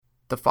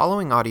The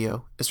following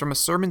audio is from a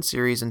sermon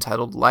series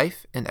entitled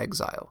Life in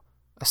Exile,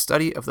 a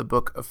study of the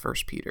book of 1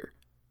 Peter.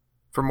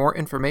 For more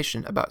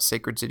information about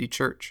Sacred City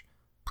Church,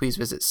 please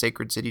visit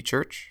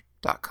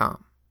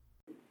sacredcitychurch.com.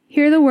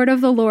 Hear the word of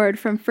the Lord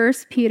from 1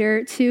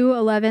 Peter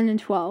 2:11 and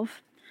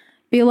 12.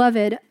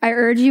 Beloved, I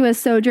urge you as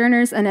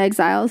sojourners and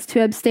exiles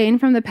to abstain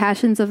from the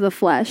passions of the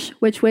flesh,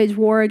 which wage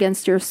war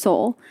against your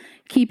soul.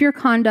 Keep your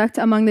conduct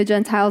among the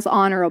Gentiles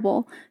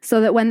honorable, so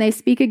that when they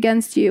speak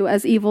against you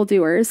as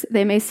evildoers,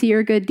 they may see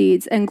your good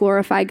deeds and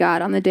glorify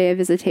God on the day of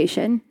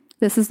visitation.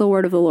 This is the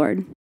word of the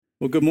Lord.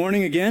 Well, good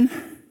morning again.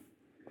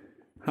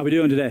 How are we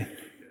doing today?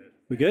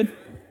 We good?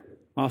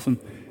 Awesome.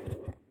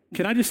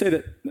 Can I just say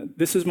that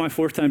this is my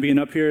fourth time being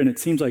up here, and it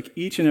seems like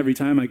each and every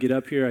time I get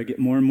up here, I get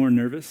more and more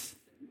nervous.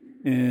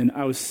 And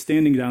I was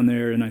standing down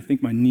there, and I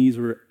think my knees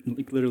were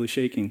literally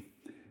shaking.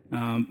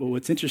 But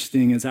what's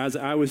interesting is as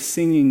I was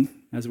singing,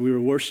 as we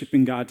were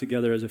worshiping God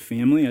together as a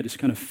family, I just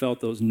kind of felt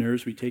those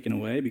nerves be taken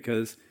away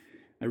because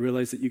I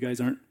realized that you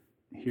guys aren't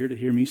here to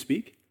hear me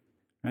speak,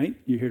 right?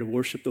 You're here to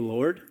worship the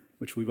Lord,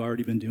 which we've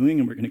already been doing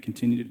and we're going to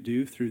continue to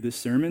do through this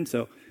sermon.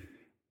 So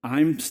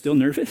I'm still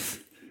nervous,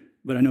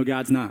 but I know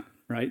God's not,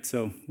 right?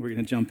 So we're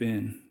going to jump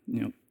in.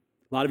 A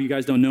lot of you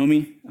guys don't know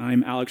me.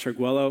 I'm Alex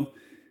Arguello,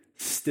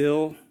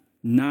 still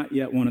not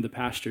yet one of the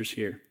pastors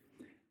here.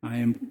 I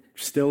am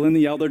still in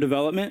the elder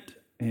development,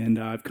 and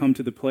I've come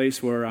to the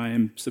place where I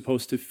am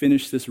supposed to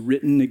finish this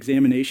written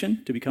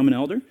examination to become an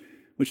elder,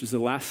 which is the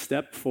last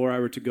step before I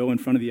were to go in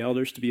front of the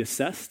elders to be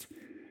assessed.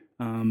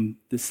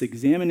 This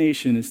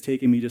examination is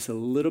taking me just a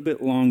little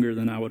bit longer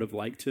than I would have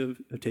liked to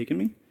have taken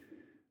me,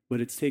 but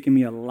it's taken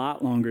me a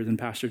lot longer than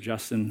Pastor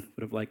Justin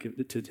would have liked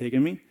it to have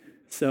taken me.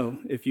 So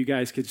if you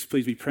guys could just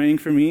please be praying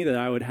for me that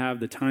I would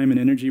have the time and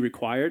energy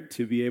required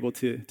to be able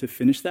to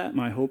finish that.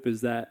 My hope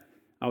is that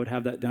I would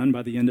have that done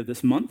by the end of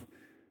this month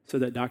so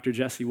that Dr.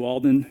 Jesse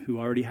Walden, who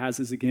already has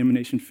his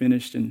examination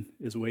finished and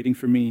is waiting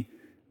for me,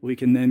 we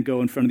can then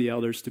go in front of the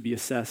elders to be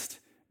assessed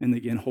and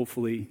again,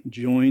 hopefully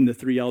join the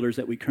 3 elders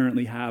that we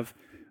currently have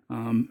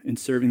in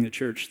serving the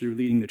church through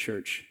leading the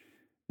church.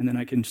 And then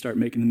I can start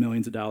making the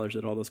millions of dollars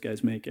that all those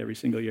guys make every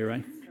single year,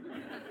 right?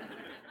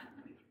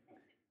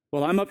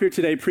 Well, I'm up here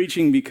today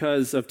preaching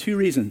because of 2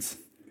 reasons.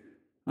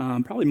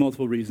 Probably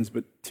multiple reasons,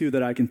 but 2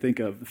 that I can think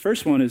of. The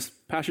first one is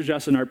Pastor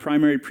Justin, our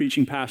primary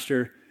preaching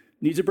pastor,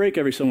 needs a break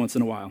every so once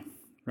in a while,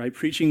 right?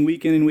 Preaching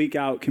week in and week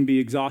out can be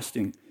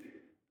exhausting.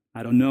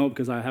 I don't know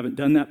because I haven't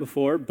done that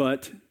before,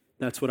 but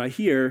that's what I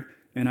hear.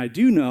 And I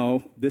do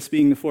know, this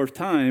being the 4th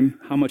time,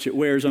 how much it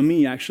wears on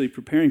me actually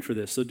preparing for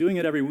this. So doing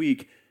it every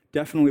week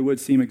definitely would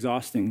seem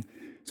exhausting.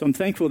 So I'm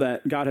thankful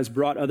that God has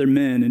brought other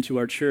men into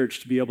our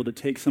church to be able to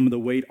take some of the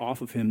weight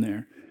off of him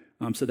there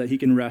so that he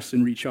can rest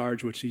and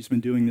recharge, which he's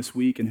been doing this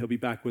week, and he'll be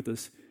back with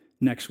us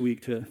next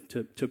week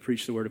to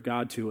preach the word of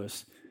God to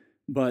us.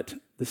 But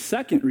the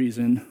second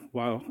reason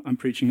why I'm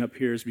preaching up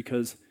here is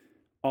because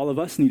all of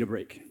us need a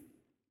break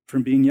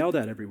from being yelled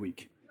at every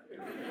week.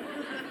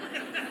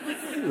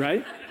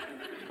 Right?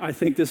 I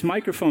think this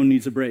microphone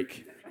needs a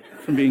break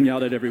from being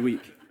yelled at every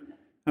week.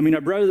 I mean,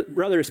 our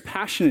brother is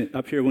passionate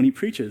up here when he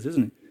preaches,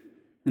 isn't he?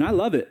 And I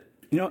love it.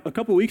 A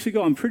couple weeks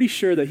ago, I'm pretty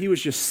sure that he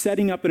was just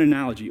setting up an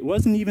analogy. It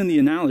wasn't even the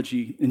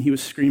analogy, and he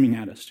was screaming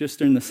at us just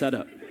during the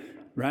setup,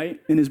 right?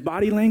 In his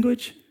body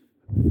language,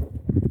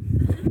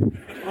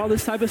 all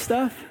this type of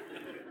stuff,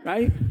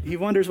 right? He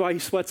wonders why he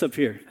sweats up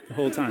here the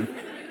whole time.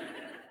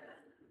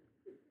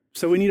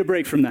 So we need a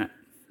break from that,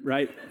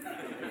 right?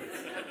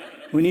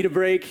 We need a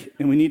break,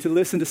 and we need to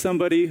listen to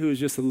somebody who's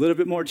just a little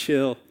bit more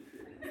chill,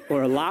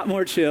 or a lot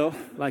more chill,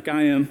 like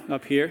I am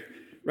up here,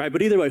 right?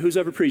 But either way, who's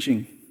ever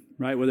preaching,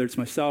 right? Whether it's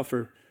myself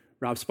or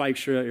Rob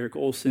Spikestra, Eric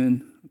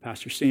Olson,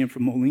 Pastor Sam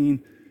from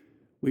Moline,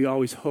 we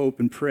always hope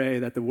and pray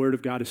that the word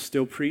of God is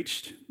still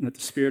preached, and that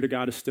the Spirit of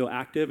God is still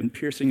active and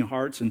piercing our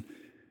hearts and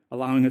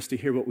allowing us to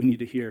hear what we need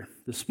to hear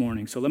this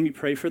morning. So let me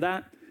pray for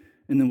that,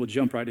 and then we'll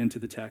jump right into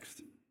the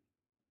text.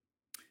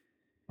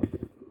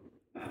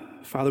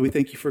 Father, we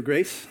thank you for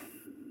grace.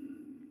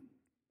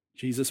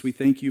 Jesus, we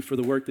thank you for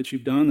the work that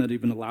you've done that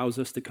even allows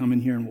us to come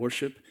in here and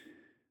worship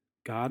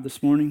God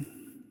this morning.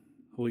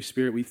 Holy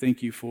Spirit, we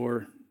thank you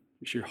for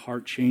your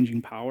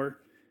heart-changing power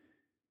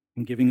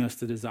and giving us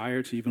the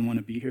desire to even want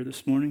to be here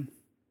this morning.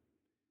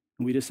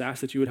 And we just ask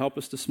that you would help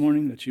us this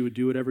morning, that you would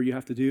do whatever you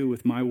have to do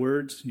with my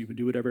words, you would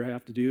do whatever I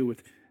have to do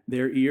with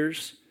their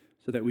ears,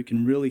 so that we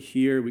can really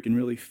hear, we can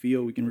really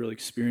feel, we can really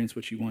experience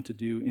what you want to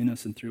do in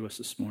us and through us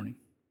this morning.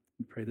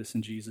 We pray this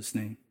in Jesus'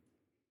 name.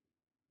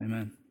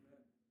 Amen.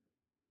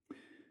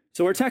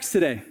 So our text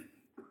today,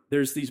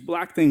 there's these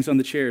black things on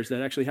the chairs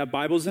that actually have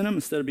Bibles in them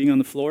instead of being on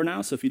the floor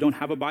now. So if you don't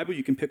have a Bible,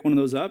 you can pick one of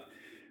those up.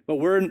 But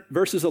we're in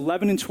verses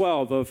 11 and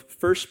 12 of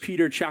 1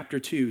 Peter chapter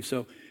 2.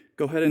 So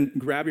go ahead and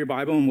grab your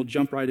Bible and we'll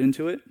jump right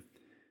into it.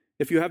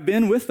 If you have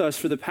been with us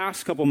for the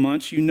past couple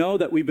months, you know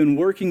that we've been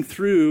working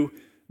through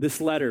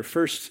this letter,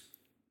 First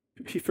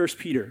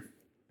Peter,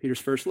 Peter's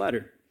first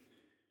letter.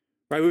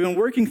 Right? We've been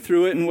working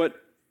through it, and what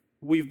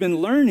we've been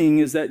learning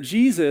is that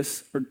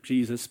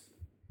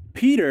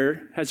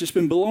Peter has just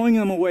been blowing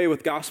them away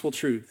with gospel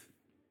truth.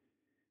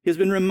 He has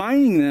been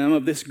reminding them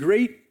of this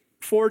great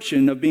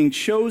fortune of being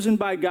chosen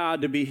by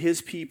God to be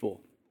his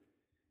people.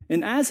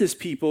 And as his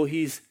people,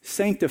 he's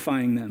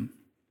sanctifying them,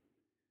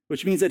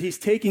 which means that he's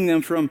taking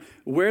them from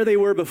where they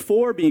were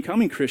before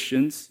becoming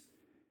Christians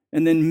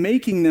and then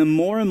making them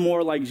more and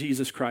more like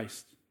Jesus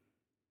Christ.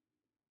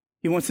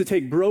 He wants to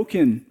take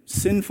broken,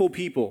 sinful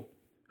people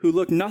who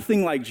look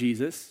nothing like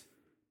Jesus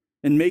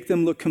and make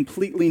them look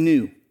completely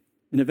new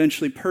and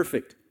eventually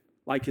perfect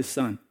like his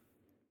son.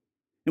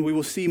 And we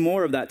will see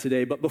more of that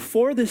today. But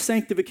before this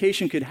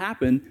sanctification could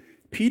happen,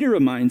 Peter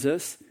reminds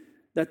us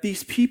that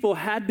these people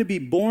had to be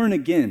born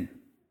again,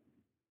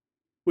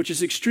 which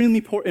is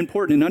extremely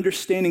important in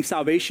understanding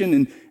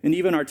salvation and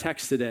even our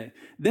text today.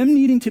 Them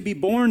needing to be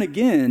born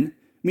again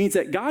means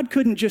that God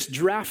couldn't just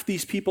draft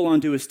these people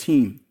onto his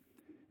team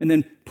and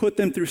then put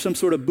them through some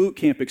sort of boot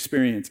camp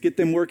experience, get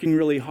them working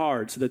really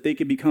hard so that they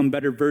could become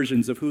better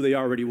versions of who they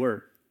already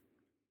were.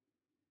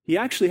 He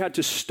actually had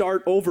to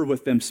start over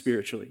with them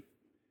spiritually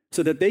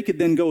so that they could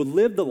then go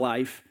live the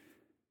life,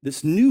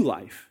 this new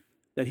life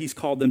that he's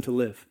called them to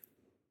live.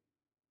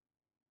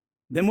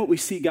 Then what we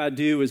see God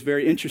do is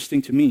very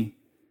interesting to me.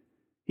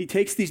 He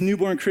takes these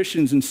newborn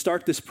Christians and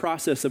start this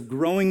process of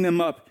growing them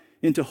up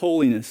into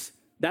holiness.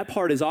 That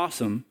part is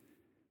awesome,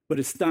 but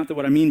it's not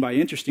what I mean by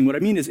interesting. What I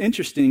mean is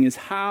interesting is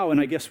how,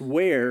 and I guess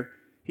where,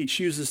 he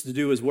chooses to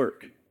do his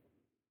work.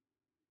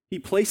 He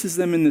places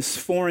them in this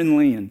foreign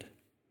land.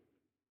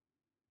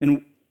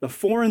 And a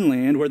foreign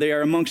land where they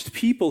are amongst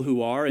people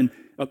who are, and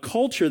a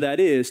culture that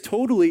is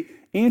totally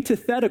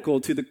antithetical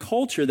to the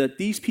culture that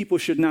these people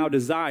should now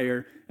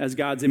desire as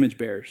God's image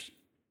bearers.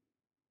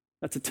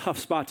 That's a tough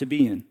spot to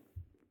be in.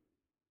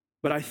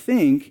 But I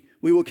think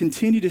we will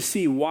continue to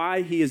see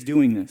why he is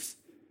doing this.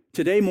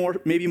 Today,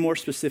 maybe more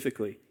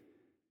specifically.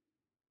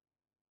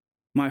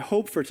 My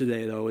hope for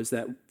today, though, is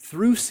that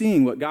through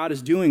seeing what God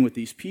is doing with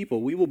these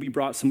people, we will be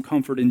brought some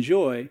comfort and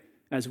joy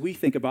as we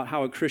think about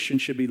how a Christian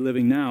should be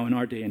living now in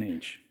our day and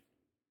age.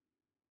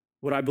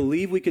 What I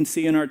believe we can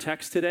see in our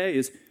text today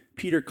is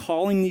Peter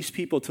calling these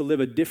people to live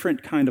a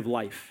different kind of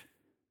life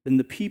than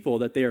the people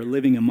that they are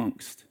living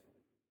amongst.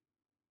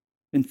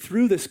 And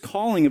through this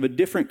calling of a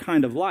different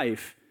kind of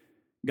life,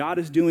 God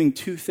is doing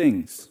two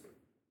things.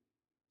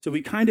 So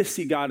we kind of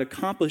see God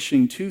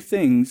accomplishing two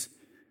things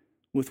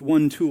with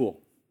one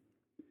tool.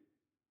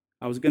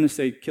 I was going to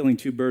say killing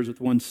two birds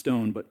with one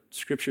stone, but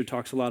Scripture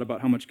talks a lot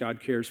about how much God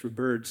cares for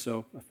birds,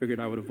 so I figured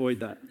I would avoid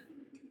that.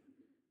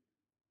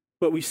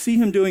 But we see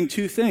him doing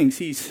two things.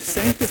 He's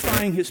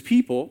sanctifying his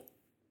people,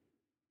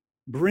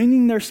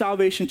 bringing their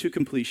salvation to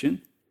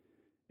completion,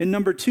 and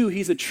number two,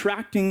 he's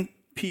attracting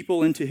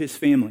people into his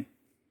family.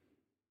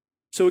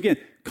 So again,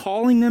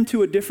 calling them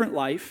to a different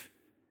life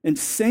and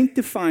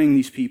sanctifying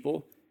these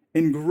people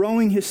and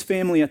growing his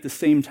family at the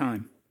same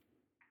time.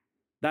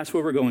 That's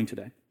where we're going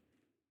today.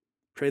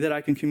 Pray that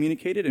I can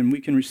communicate it and we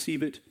can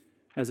receive it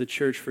as a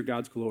church for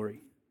God's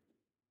glory.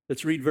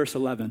 Let's read verse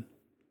 11.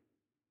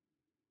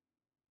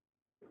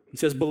 He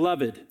says,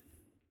 beloved.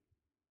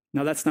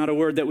 Now that's not a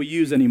word that we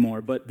use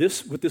anymore, but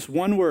with this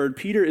one word,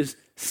 Peter is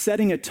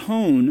setting a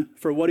tone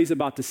for what he's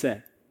about to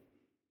say.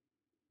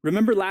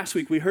 Remember last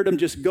week we heard him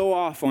just go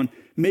off on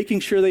making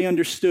sure they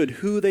understood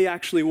who they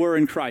actually were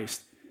in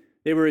Christ.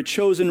 They were a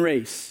chosen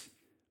race,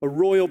 a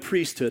royal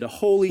priesthood, a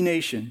holy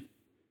nation.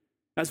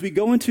 As we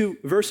go into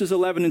verses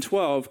 11 and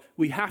 12,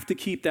 we have to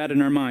keep that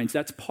in our minds.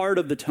 That's part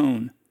of the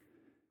tone.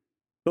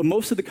 But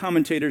most of the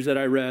commentators that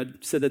I read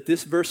said that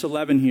this verse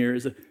 11 here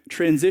is a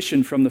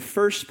transition from the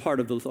first part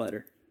of the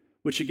letter,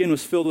 which again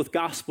was filled with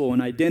gospel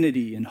and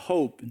identity and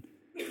hope, and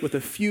with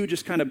a few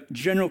just kind of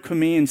general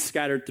commands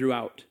scattered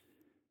throughout.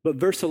 But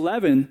verse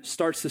 11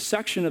 starts the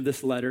section of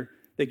this letter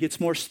that gets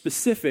more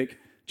specific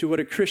to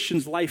what a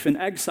Christian's life in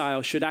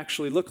exile should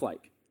actually look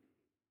like.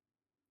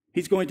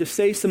 He's going to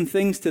say some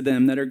things to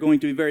them that's going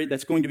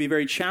to be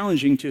very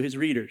challenging to his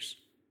readers.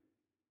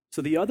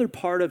 So the other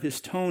part of his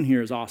tone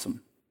here is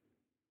awesome.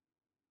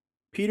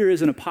 Peter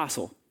is an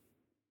apostle.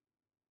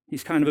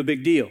 He's kind of a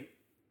big deal.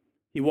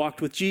 He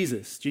walked with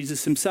Jesus.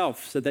 Jesus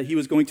himself said that he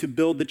was going to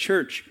build the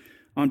church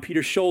on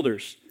Peter's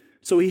shoulders.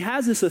 So he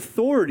has this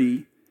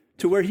authority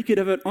to where he could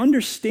have it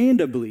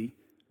understandably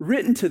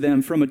written to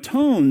them from a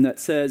tone that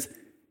says,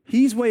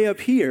 he's way up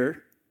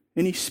here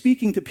and he's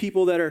speaking to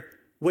people that are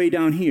way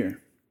down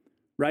here.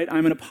 Right?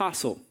 I'm an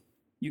apostle.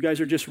 You guys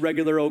are just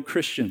regular old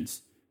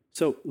Christians.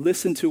 So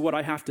listen to what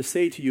I have to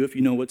say to you if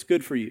you know what's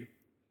good for you.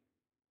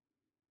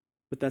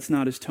 But that's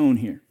not his tone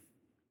here.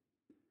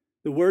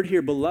 The word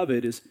here,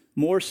 beloved, is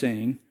more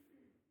saying,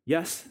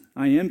 yes,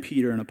 I am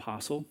Peter, an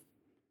apostle.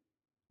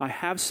 I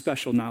have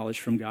special knowledge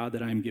from God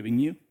that I am giving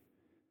you,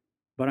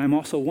 but I'm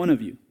also one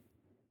of you.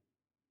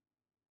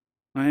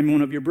 I am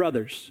one of your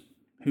brothers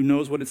who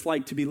knows what it's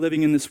like to be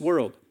living in this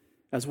world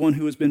as one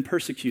who has been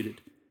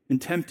persecuted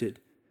and tempted.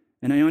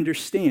 And I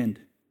understand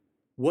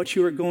what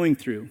you are going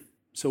through.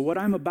 So what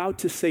I'm about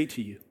to say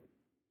to you,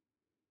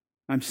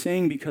 I'm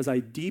saying because I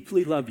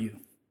deeply love you.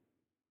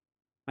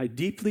 I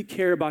deeply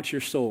care about your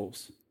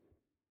souls.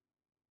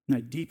 And I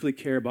deeply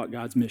care about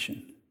God's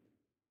mission.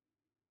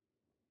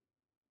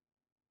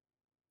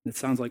 It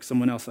sounds like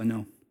someone else I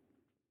know.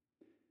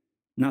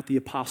 Not the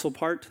apostle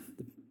part,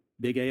 the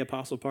big A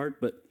apostle part,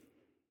 but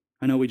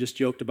I know we just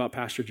joked about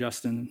Pastor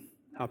Justin,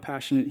 how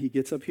passionate he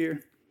gets up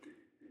here.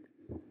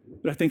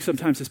 But I think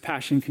sometimes his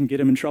passion can get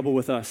him in trouble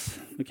with us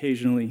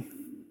occasionally,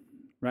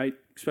 right?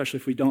 Especially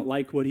if we don't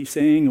like what he's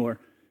saying or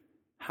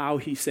how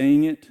he's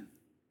saying it.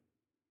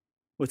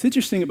 What's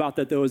interesting about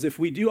that, though, is if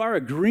we are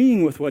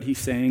agreeing with what he's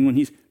saying, when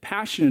he's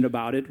passionate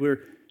about it, we're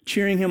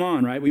cheering him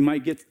on, right? We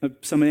might get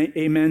some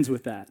amens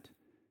with that.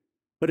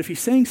 But if he's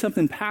saying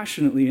something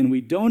passionately and we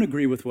don't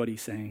agree with what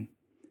he's saying,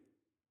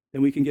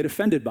 then we can get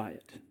offended by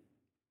it,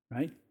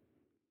 right?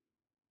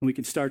 And we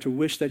can start to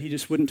wish that he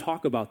just wouldn't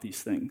talk about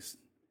these things.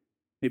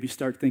 Maybe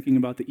start thinking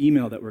about the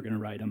email that we're going to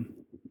write him.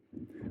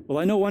 Well,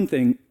 I know one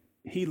thing.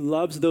 He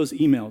loves those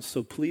emails,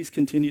 so please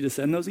continue to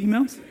send those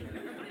emails.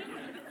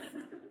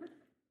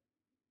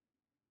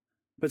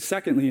 But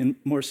secondly, and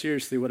more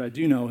seriously, what I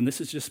do know, and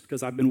this is just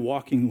because I've been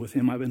walking with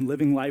him, I've been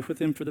living life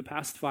with him for the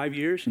past 5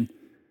 years, and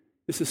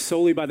this is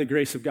solely by the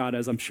grace of God,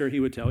 as I'm sure he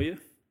would tell you.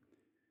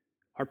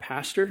 Our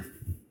pastor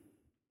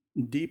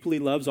deeply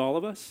loves all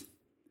of us.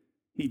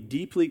 He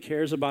deeply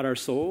cares about our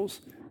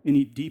souls, and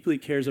he deeply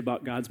cares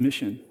about God's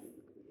mission.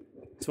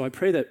 So I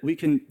pray that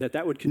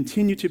that would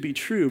continue to be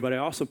true, but I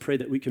also pray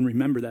that we can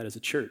remember that as a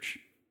church.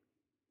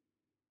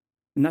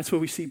 And that's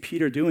what we see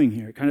Peter doing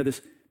here, kind of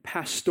this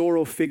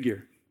pastoral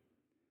figure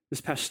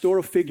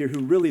who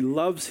really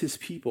loves his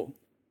people.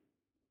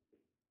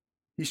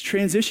 He's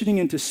transitioning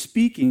into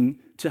speaking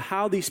to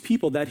how these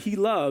people that he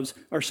loves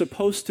are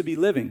supposed to be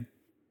living.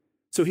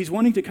 So he's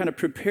wanting to kind of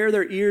prepare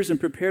their ears and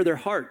prepare their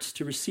hearts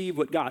to receive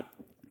what God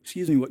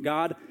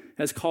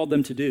has called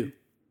them to do.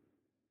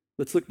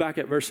 Let's look back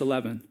at verse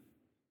 11.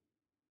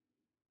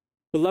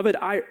 Beloved,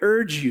 I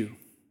urge you,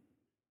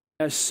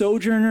 as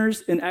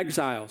sojourners and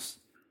exiles,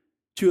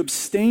 to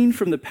abstain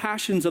from the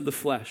passions of the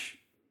flesh.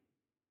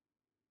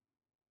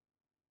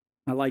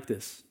 I like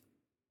this.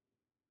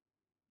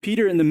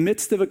 Peter, in the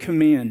midst of a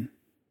command,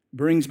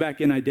 brings back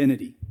in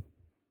identity.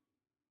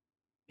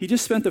 He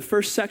just spent the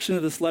first section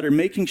of this letter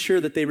making sure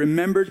that they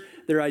remembered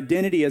their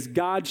identity as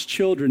God's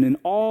children and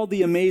all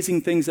the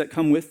amazing things that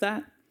come with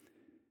that.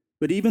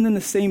 But even in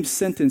the same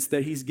sentence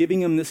that he's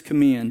giving them this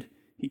command,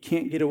 he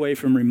can't get away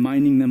from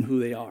reminding them who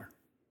they are.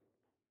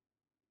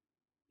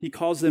 He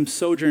calls them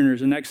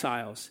sojourners and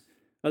exiles.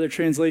 Other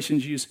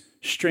translations use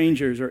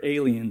strangers or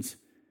aliens.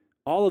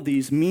 All of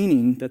these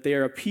meaning that they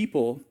are a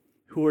people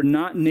who are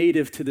not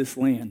native to this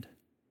land.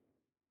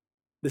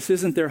 This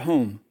isn't their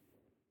home.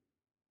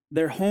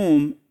 Their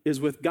home is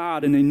with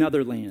God in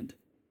another land,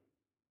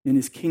 in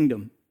his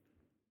kingdom.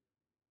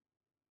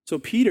 So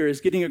Peter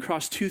is getting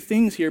across two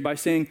things here by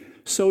saying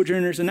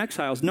sojourners and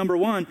exiles. Number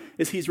one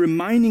is he's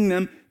reminding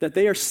them that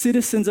they are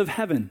citizens of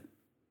heaven,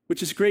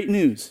 which is great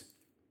news.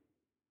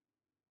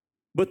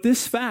 But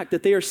this fact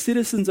that they are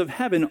citizens of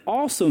heaven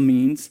also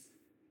means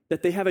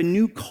that they have a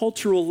new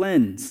cultural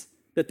lens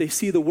that they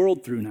see the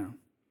world through now,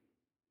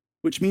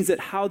 which means that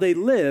how they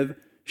live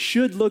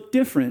should look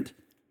different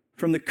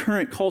from the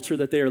current culture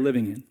that they are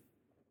living in.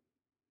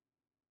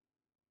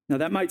 Now,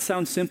 that might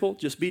sound simple,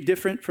 just be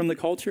different from the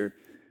culture,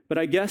 but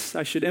I guess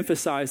I should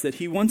emphasize that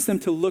he wants them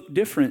to look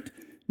different,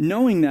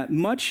 knowing that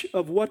much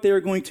of what they are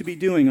going to be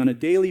doing on a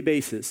daily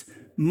basis,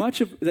 much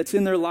of that's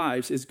in their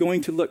lives is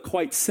going to look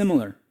quite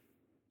similar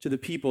to the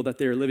people that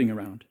they are living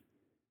around.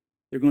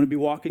 They're going to be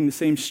walking the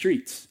same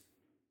streets.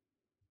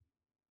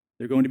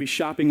 They're going to be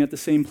shopping at the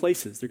same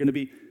places. They're going to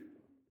be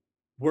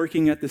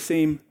working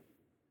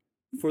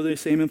for the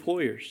same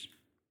employers.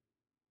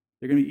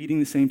 They're going to be eating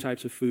the same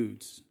types of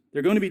foods.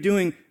 They're going to be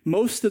doing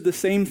most of the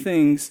same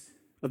things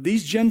of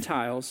these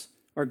Gentiles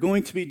are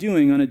going to be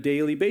doing on a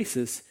daily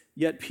basis.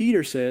 Yet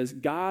Peter says,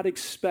 God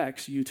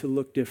expects you to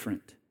look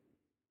different.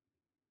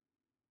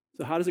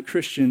 So how does a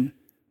Christian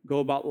go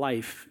about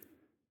life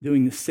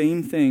doing the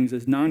same things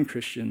as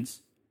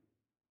non-Christians,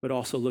 but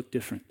also look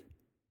different?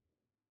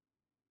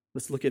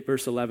 Let's look at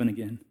verse 11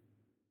 again.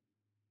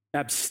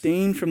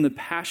 Abstain from the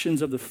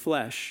passions of the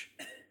flesh,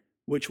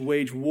 which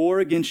wage war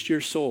against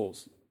your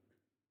souls.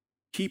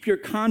 Keep your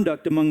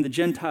conduct among the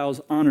Gentiles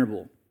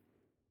honorable.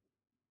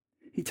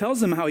 He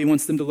tells them how he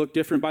wants them to look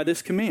different by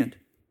this command.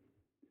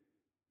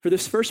 For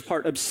this first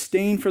part,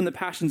 abstain from the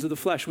passions of the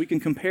flesh, we can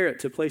compare it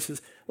to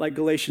places like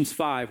Galatians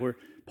 5, where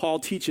Paul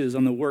teaches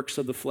on the works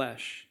of the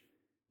flesh.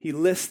 He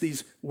lists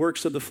these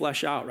works of the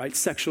flesh out, right?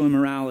 Sexual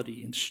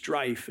immorality and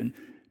strife and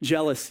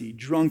jealousy,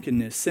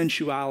 drunkenness,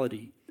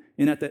 sensuality.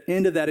 And at the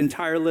end of that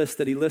entire list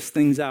that he lists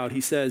things out,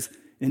 he says,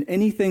 and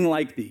anything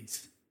like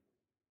these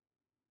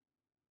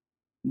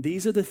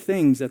are the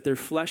things that their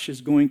flesh is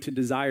going to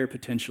desire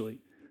potentially.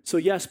 So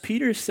yes,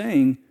 Peter is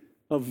saying,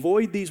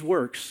 avoid these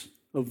works,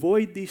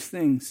 avoid these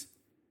things.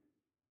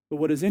 But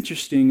what is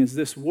interesting is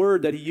this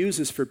word that he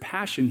uses for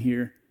passion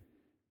here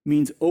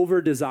means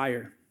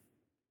over-desire.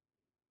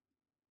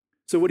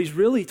 So what he's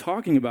really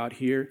talking about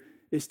here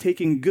is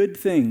taking good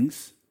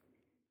things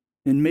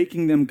and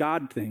making them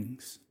God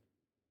things.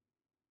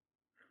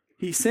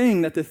 He's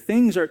saying that the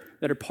things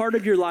that are part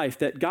of your life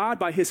that God,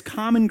 by his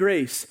common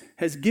grace,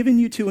 has given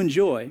you to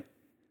enjoy,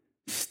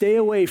 Stay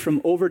away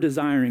from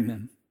over-desiring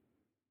them.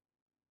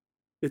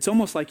 It's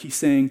almost like he's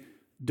saying,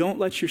 don't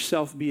let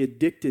yourself be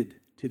addicted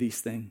to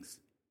these things.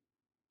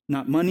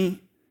 Not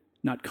money,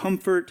 not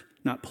comfort,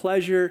 not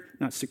pleasure,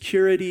 not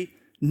security.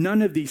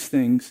 None of these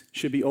things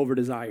should be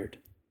over-desired.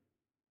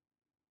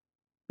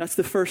 That's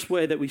the first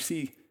way that we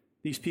see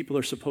these people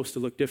are supposed to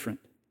look different.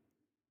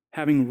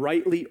 Having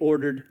rightly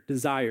ordered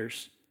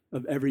desires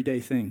of everyday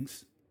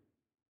things.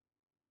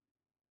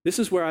 This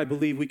is where I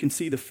believe we can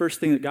see the first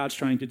thing that God's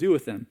trying to do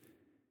with them.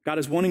 God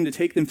is wanting to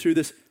take them through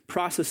this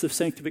process of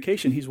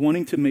sanctification. He's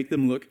wanting to make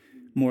them look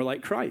more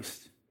like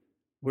Christ.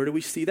 Where do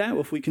we see that?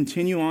 Well, if we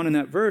continue on in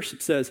that verse,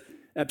 it says,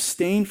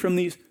 abstain from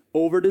these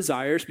over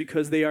desires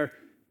because they are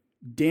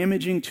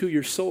damaging to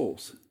your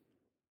souls.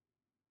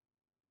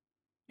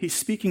 He's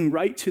speaking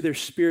right to their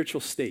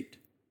spiritual state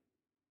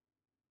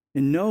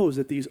and knows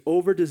that these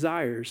over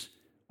desires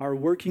are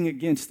working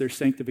against their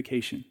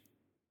sanctification.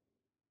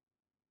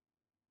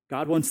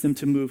 God wants them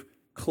to move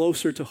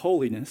closer to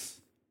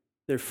holiness.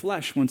 Their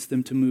flesh wants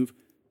them to move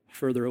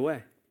further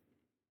away.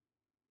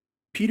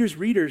 Peter's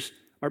readers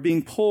are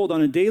being pulled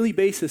on a daily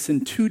basis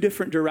in two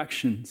different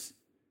directions.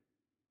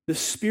 The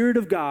Spirit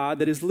of God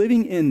that is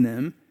living in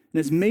them and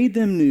has made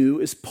them new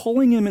is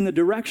pulling them in the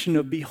direction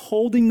of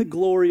beholding the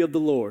glory of the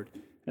Lord,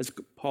 as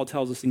Paul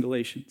tells us in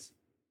Galatians.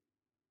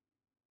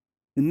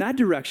 And that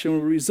direction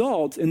will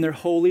result in their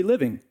holy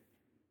living.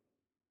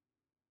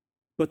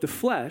 But the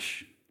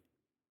flesh,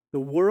 the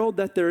world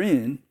that they're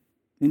in,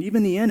 and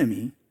even the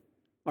enemy,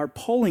 are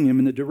pulling him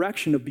in the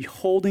direction of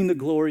beholding the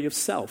glory of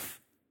self,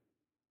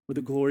 or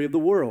the glory of the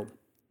world,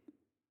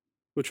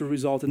 which will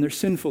result in their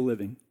sinful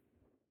living,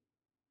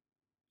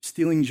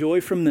 stealing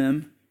joy from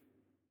them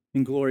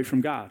and glory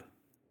from God.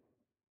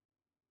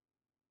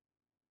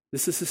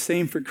 This is the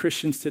same for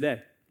Christians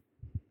today.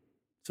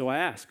 So I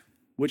ask,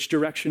 which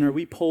direction are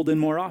we pulled in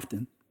more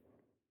often?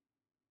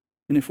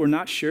 And if we're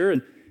not sure,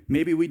 and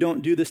maybe we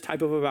don't do this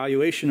type of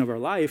evaluation of our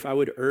life, I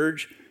would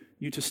urge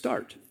you to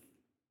start.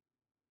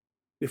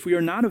 If we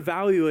are not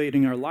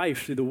evaluating our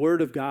life through the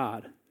Word of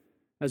God,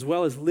 as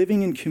well as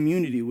living in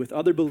community with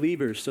other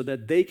believers so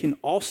that they can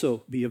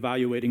also be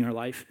evaluating our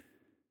life,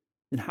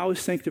 then how is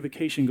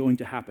sanctification going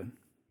to happen?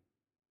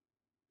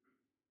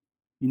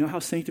 You know how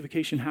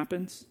sanctification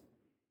happens?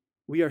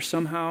 We are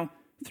somehow,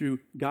 through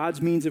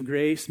God's means of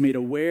grace, made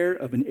aware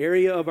of an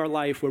area of our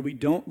life where we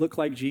don't look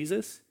like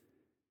Jesus.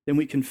 Then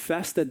we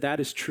confess that that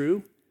is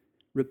true,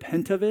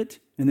 repent of it,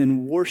 and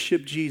then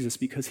worship Jesus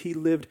because he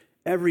lived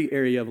every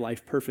area of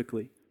life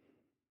perfectly.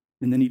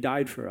 And then he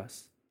died for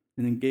us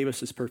and then gave us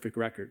his perfect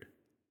record.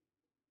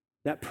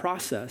 That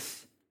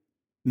process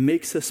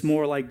makes us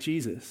more like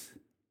Jesus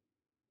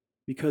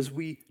because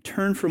we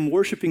turn from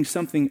worshiping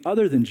something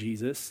other than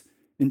Jesus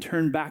and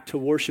turn back to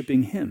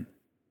worshiping him.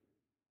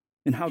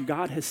 And how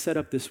God has set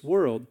up this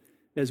world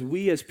as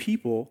we as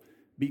people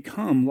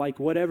become like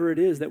whatever it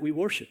is that we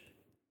worship.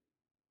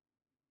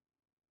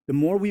 The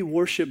more we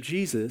worship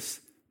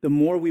Jesus, the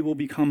more we will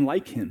become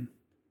like him.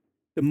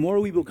 The more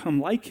we become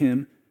like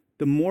him,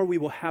 the more we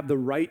will have the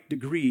right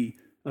degree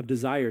of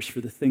desires for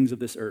the things of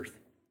this earth.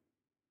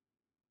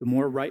 The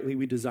more rightly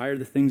we desire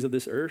the things of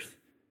this earth,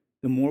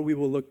 the more we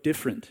will look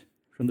different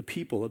from the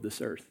people of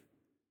this earth,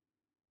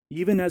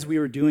 even as we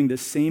are doing the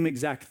same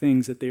exact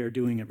things that they are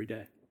doing every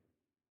day,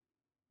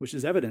 which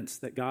is evidence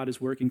that God is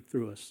working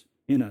through us,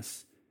 in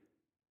us,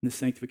 in the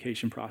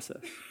sanctification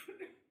process.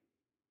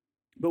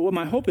 But what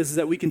my hope is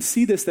that we can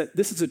see this, that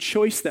this is a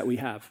choice that we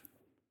have.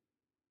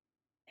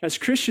 As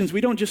Christians,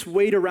 we don't just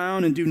wait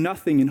around and do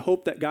nothing and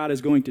hope that God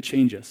is going to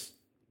change us.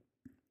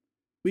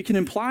 We can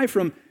imply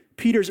from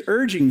Peter's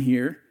urging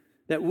here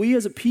that we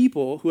as a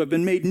people who have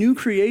been made new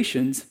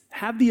creations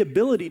have the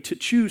ability to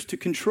choose to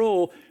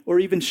control or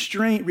even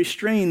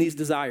restrain these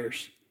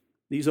desires,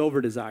 these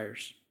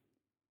over-desires.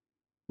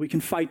 We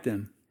can fight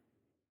them.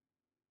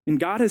 And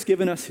God has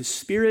given us his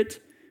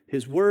Spirit,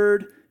 his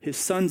Word, his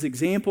Son's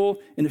example,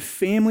 and a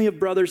family of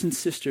brothers and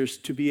sisters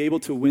to be able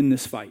to win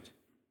this fight.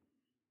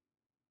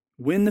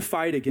 Win the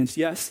fight against,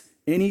 yes,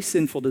 any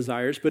sinful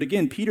desires, but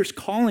again, Peter's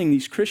calling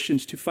these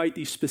Christians to fight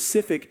these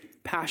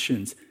specific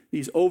passions,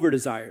 these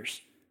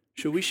over-desires.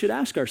 So we should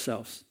ask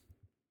ourselves,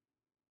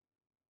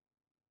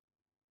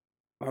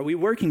 are we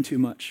working too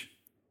much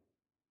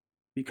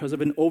because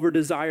of an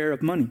over-desire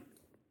of money?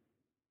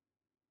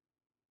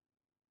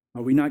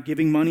 Are we not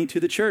giving money to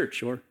the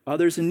church or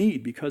others in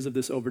need because of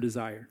this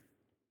over-desire?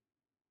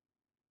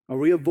 Are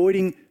we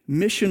avoiding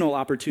missional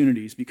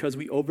opportunities because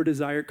we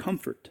over-desire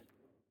comfort?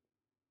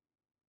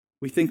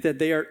 We think that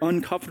they are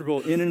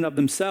uncomfortable in and of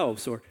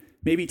themselves, or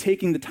maybe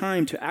taking the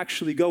time to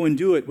actually go and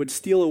do it would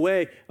steal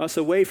us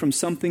away from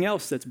something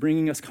else that's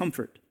bringing us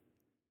comfort.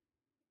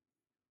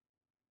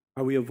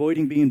 Are we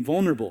avoiding being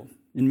vulnerable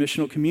in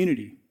missional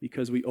community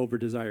because we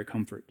over-desire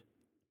comfort?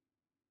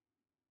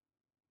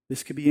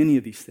 This could be any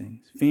of these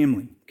things: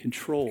 family,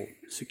 control,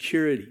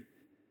 security.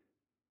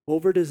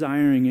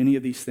 Over-desiring any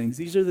of these things.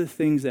 These are the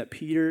things that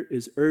Peter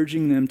is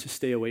urging them to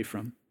stay away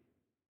from.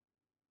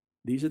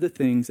 These are the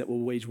things that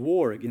will wage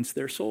war against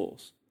their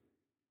souls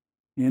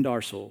and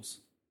our souls,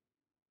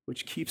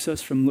 which keeps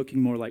us from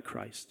looking more like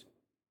Christ.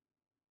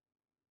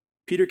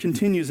 Peter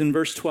continues in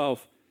verse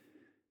 12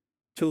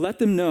 to let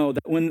them know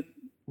that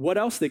what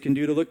else they can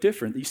do to look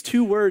different. These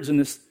two words in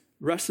this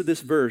rest of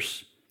this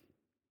verse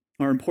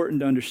are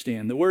important to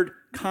understand. The word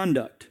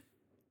conduct.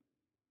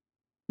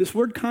 This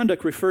word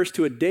conduct refers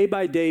to a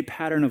day-by-day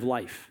pattern of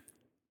life.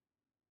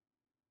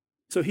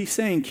 So he's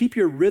saying, keep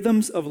your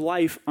rhythms of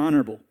life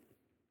honorable.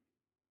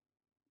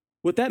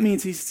 What that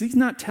means, he's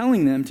not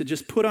telling them to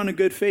just put on a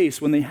good face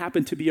when they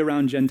happen to be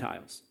around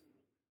Gentiles.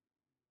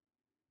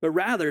 But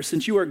rather,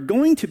 since you are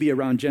going to be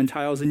around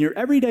Gentiles in your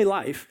everyday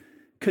life,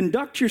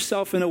 conduct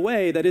yourself in a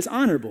way that is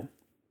honorable.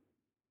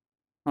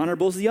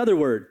 Honorable is the other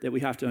word that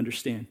we have to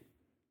understand.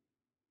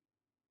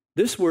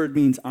 This word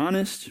means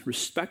honest,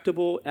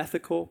 respectable,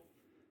 ethical,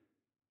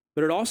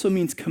 but it also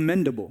means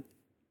commendable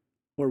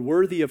or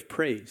worthy of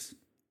praise.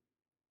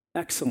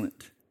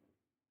 Excellent.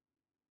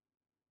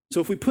 So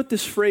if we put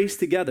this phrase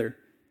together,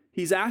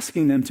 he's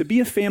asking them to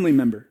be a family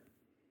member,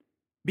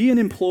 be an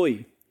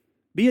employee,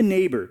 be a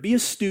neighbor, be a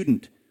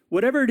student,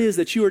 whatever it is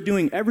that you are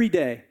doing every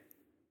day,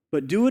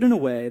 but do it in a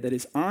way that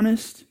is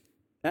honest,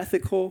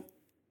 ethical,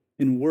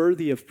 and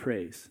worthy of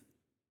praise.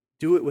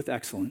 Do it with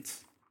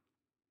excellence.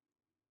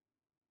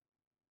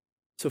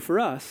 So for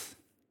us,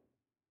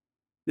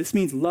 this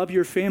means love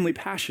your family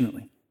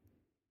passionately.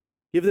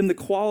 Give them the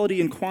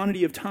quality and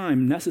quantity of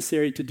time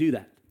necessary to do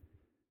that.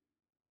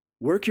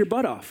 Work your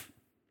butt off.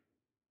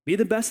 Be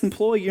the best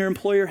employee your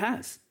employer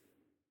has.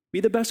 Be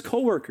the best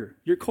coworker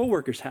your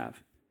coworkers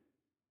have.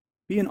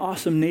 Be an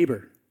awesome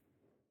neighbor.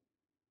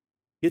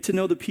 Get to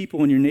know the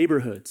people in your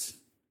neighborhoods.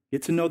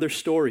 Get to know their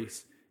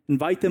stories.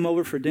 Invite them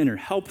over for dinner.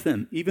 Help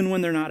them, even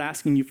when they're not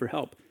asking you for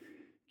help.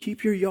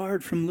 Keep your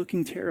yard from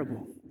looking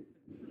terrible.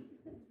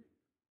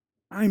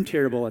 I'm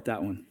terrible at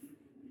that one.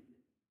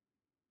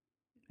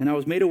 And I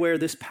was made aware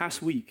this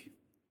past week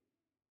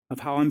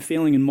of how I'm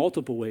failing in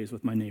multiple ways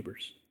with my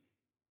neighbors.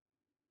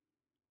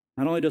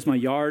 Not only does my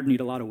yard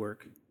need a lot of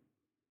work,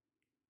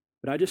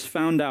 but I just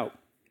found out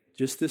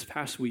just this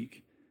past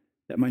week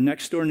that my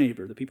next door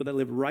neighbor, the people that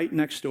live right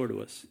next door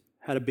to us,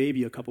 had a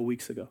baby a couple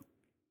weeks ago.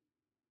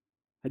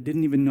 I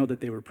didn't even know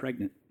that they were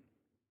pregnant.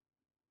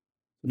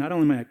 So not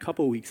only am I a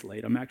couple weeks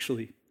late, I'm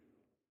actually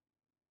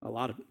a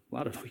lot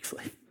of weeks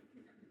late.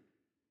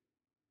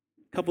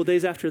 A couple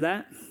days after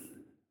that,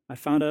 I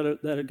found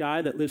out that a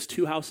guy that lives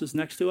 2 houses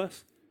next to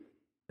us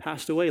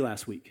passed away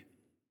last week.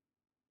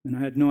 And I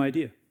had no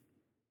idea.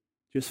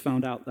 Just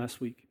found out last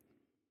week.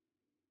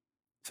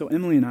 So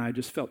Emily and I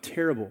just felt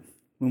terrible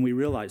when we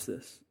realized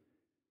this.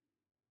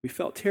 We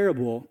felt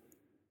terrible,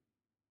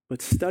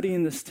 but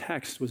studying this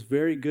text was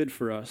very good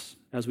for us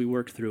as we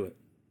worked through it.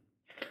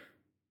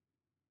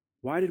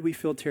 Why did we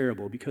feel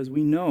terrible? Because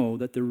we know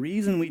that the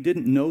reason we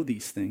didn't know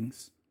these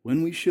things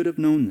when we should have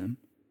known them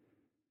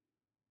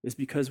is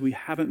because we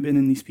haven't been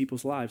in these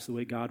people's lives the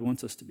way God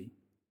wants us to be.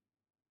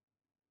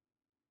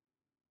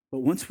 But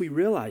once we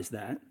realized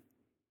that,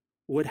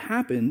 what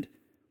happened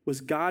was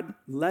God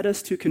led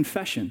us to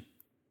confession,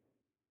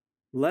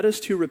 led us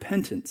to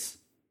repentance,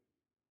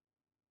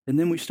 and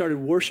then we started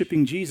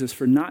worshiping Jesus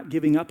for not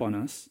giving up on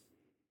us,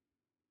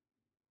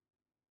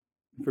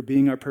 for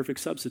being our perfect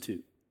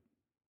substitute.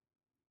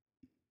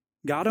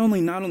 God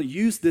not only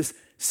used this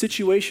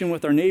situation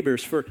with our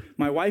neighbors for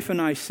my wife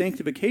and I's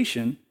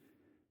sanctification,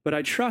 but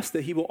I trust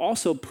that he will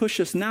also push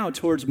us now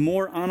towards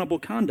more honorable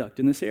conduct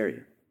in this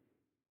area.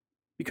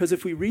 Because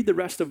if we read the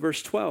rest of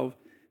verse 12,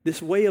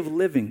 this way of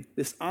living,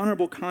 this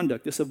honorable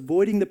conduct, this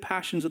avoiding the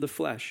passions of the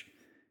flesh,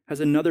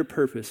 has another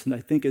purpose, and I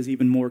think is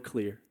even more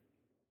clear.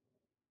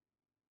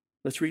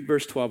 Let's read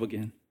verse 12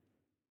 again.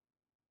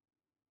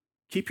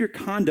 Keep your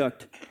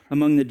conduct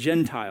among the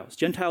Gentiles.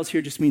 Gentiles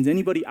here just means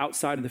anybody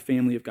outside of the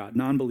family of God,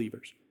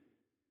 non-believers.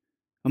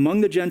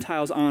 Among the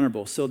Gentiles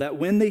honorable, so that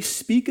when they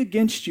speak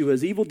against you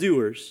as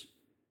evildoers,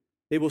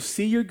 they will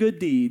see your good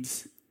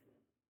deeds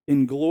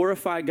and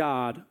glorify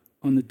God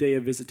on the day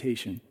of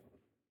visitation.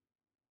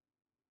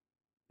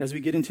 As we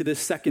get into this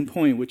second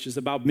point, which is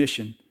about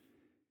mission,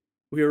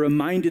 we are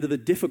reminded of the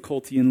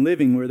difficulty in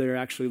living where they're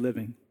actually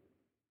living.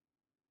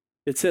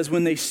 It says,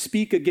 when they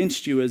speak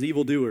against you as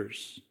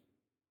evildoers.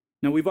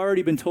 Now, we've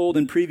already been told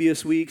in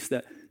previous weeks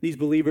that these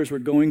believers were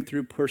going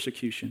through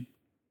persecution.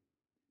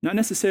 Not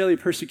necessarily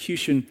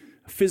persecution,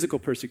 physical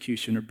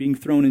persecution, or being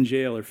thrown in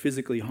jail or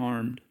physically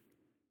harmed.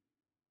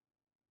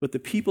 But the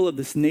people of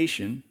this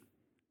nation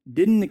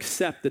didn't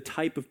accept the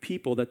type of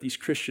people that these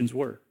Christians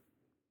were.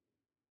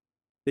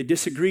 They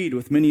disagreed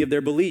with many of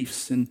their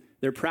beliefs and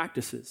their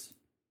practices.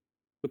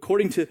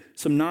 According to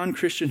some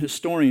non-Christian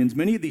historians,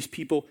 many of these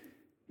people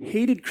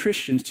hated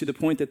Christians to the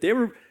point that they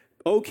were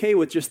okay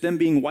with just them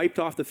being wiped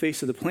off the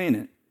face of the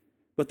planet,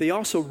 but they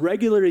also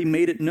regularly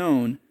made it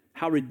known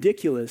how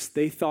ridiculous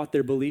they thought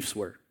their beliefs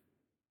were.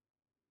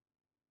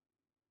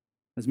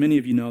 As many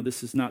of you know,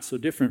 this is not so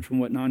different from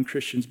what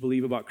non-Christians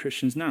believe about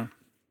Christians now.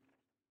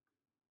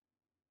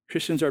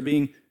 Christians are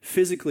being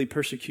physically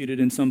persecuted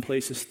in some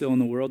places still in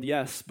the world,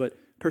 yes, but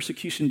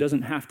persecution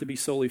doesn't have to be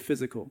solely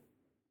physical.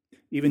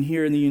 Even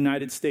here in the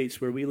United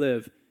States where we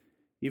live,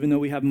 Even though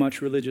we have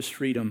much religious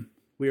freedom,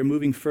 we are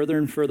moving further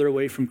and further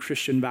away from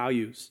Christian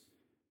values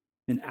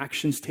and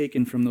actions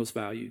taken from those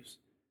values,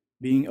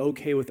 being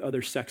okay with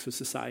other sects of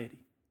society.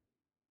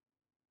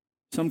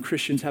 Some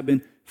Christians have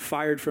been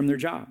fired from their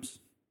jobs,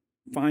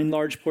 fined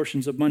large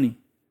portions of money,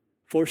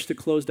 forced to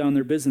close down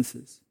their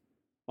businesses,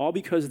 all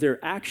because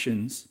their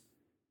actions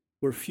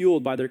were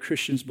fueled by their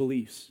Christians'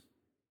 beliefs.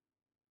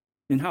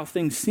 And how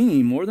things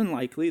seem, more than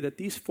likely, that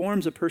these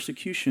forms of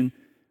persecution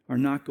are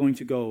not going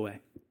to go away.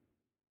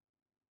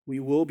 We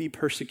will be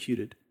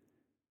persecuted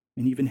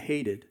and even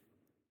hated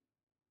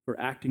for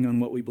acting on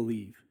what we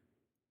believe.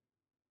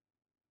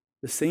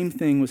 The same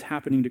thing was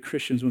happening to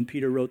Christians when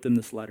Peter wrote them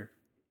this letter.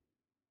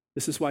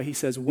 This is why he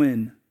says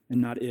when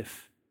and not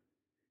if.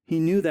 He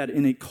knew that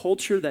in a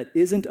culture that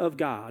isn't of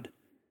God,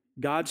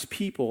 God's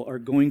people are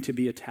going to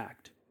be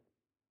attacked.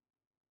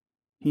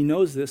 He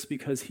knows this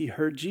because he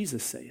heard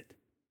Jesus say it.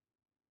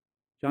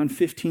 John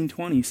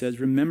 15:20 says,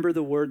 "Remember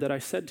the word that I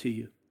said to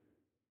you.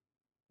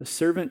 The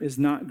servant is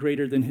not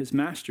greater than his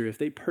master. If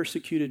they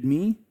persecuted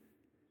me,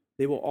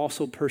 they will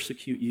also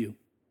persecute you."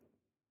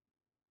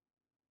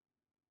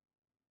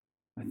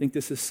 I think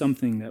this is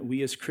something that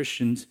we as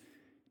Christians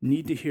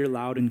need to hear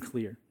loud and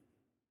clear.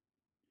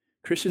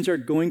 Christians are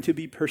going to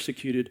be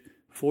persecuted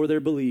for their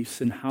beliefs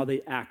and how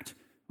they act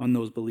on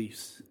those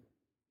beliefs.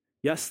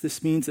 Yes,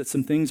 this means that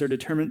some things are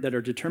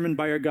determined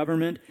by our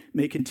government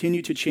may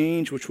continue to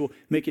change, which will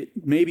make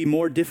it maybe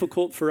more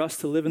difficult for us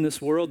to live in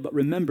this world. But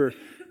remember,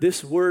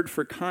 this word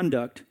for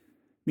conduct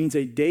means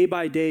a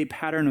day-by-day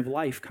pattern of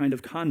life kind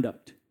of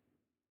conduct.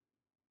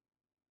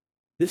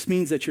 This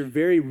means that your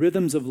very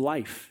rhythms of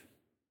life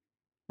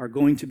are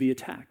going to be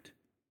attacked.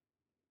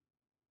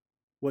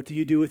 What do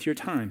you do with your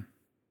time?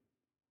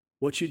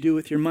 What you do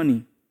with your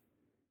money?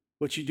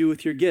 What you do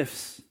with your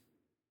gifts?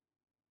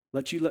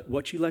 What you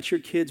let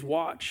your kids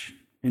watch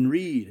and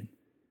read.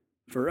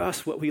 For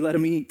us, what we let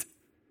them eat.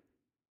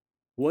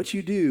 What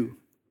you do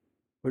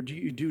or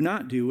do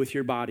not do with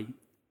your body.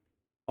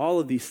 All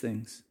of these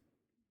things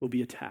will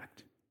be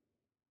attacked.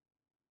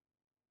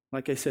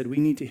 Like I said, we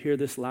need to hear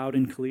this loud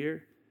and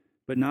clear,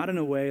 but not in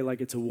a way like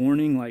it's a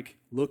warning, like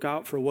look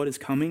out for what is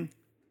coming.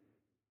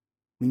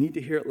 We need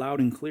to hear it loud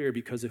and clear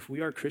because if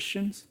we are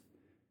Christians,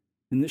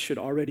 then this should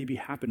already be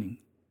happening.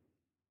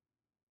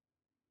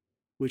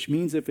 Which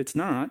means if it's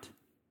not,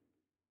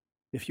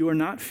 if you are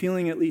not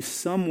feeling at least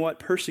somewhat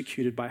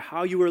persecuted by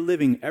how you are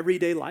living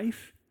everyday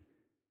life,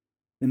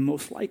 then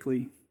most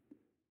likely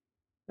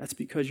that's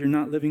because you're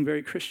not living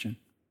very Christian.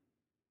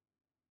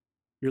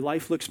 Your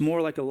life looks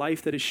more like a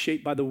life that is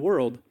shaped by the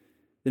world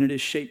than it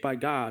is shaped by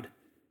God.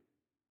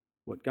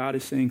 What God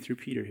is saying through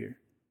Peter here.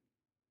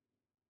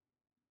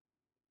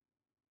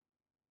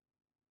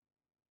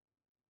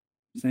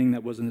 Saying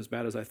that wasn't as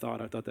bad as I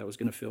thought. I thought that was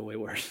going to feel way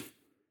worse.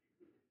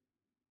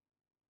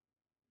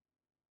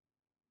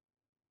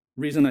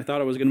 The reason I thought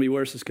it was going to be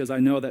worse is because I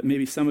know that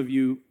maybe some of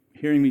you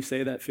hearing me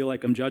say that feel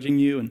like I'm judging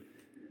you, and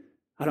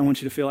I don't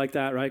want you to feel like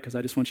that, right? Because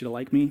I just want you to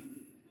like me.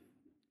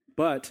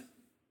 But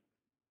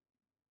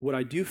what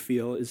I do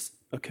feel is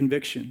a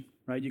conviction,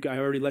 right? I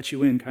already let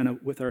you in kind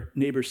of with our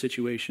neighbor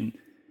situation.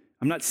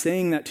 I'm not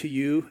saying that to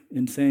you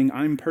and saying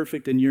I'm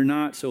perfect and you're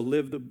not, so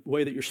live the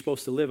way that you're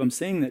supposed to live. I'm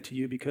saying that to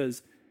you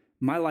because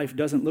my life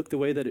doesn't look the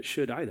way that it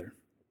should either.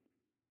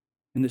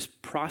 And this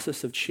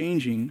process of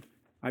changing,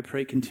 I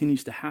pray,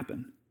 continues to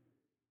happen.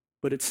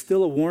 But it's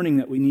still a warning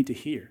that we need to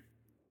hear.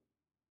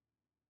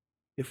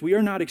 If we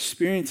are not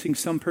experiencing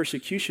some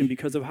persecution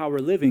because of how we're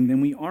living, then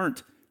we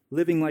aren't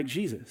living like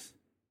Jesus.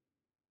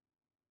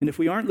 And if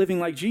we aren't living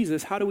like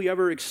Jesus, how do we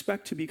ever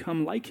expect to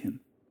become like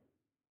him?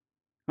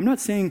 I'm not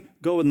saying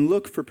go and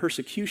look for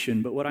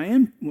persecution, but what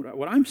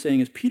I'm saying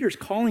is Peter's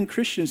calling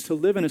Christians to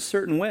live in a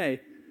certain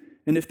way,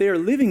 and if they are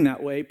living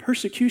that way,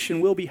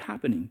 persecution will be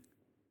happening.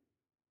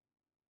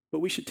 But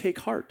we should take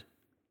heart.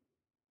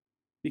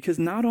 Because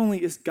not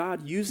only is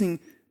God using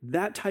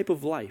that type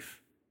of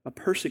life, a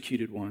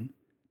persecuted one,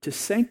 to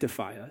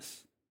sanctify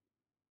us,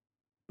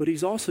 but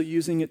he's also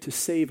using it to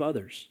save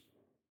others.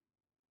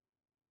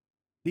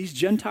 These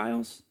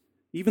Gentiles,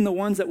 even the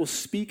ones that will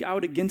speak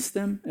out against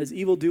them as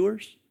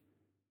evildoers,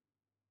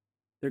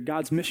 they're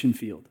God's mission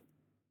field.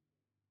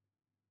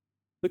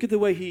 Look at the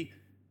way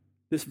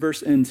this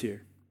verse ends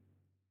here.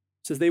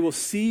 It says, they will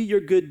see your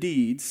good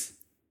deeds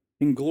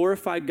and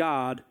glorify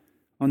God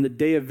on the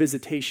day of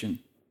visitation.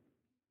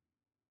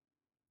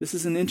 This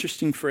is an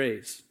interesting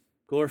phrase,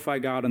 glorify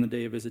God on the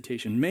day of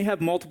visitation. It may have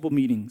multiple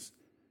meanings,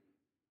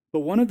 but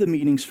one of the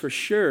meanings for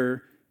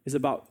sure is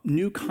about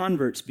new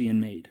converts being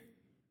made.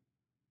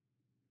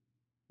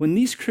 When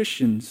these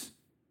Christians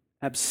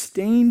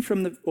abstain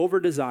from the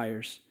over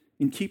desires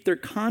and keep their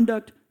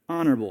conduct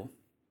honorable,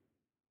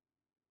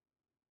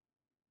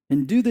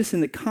 and do this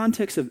in the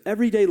context of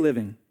everyday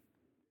living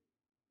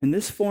in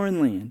this foreign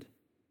land,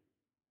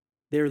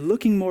 they're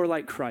looking more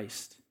like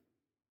Christ.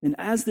 And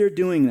as they're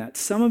doing that,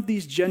 some of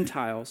these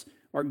Gentiles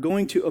are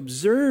going to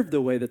observe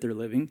the way that they're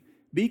living,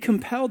 be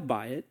compelled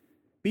by it,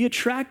 be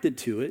attracted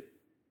to it,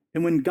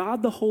 and when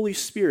God the Holy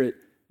Spirit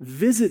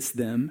visits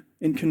them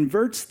and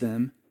converts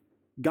them,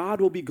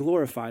 God will be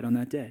glorified on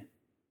that day.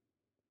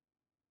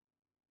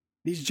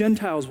 These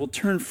Gentiles will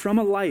turn from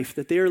a life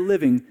that they are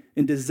living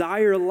and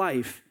desire a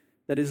life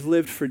that is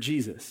lived for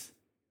Jesus.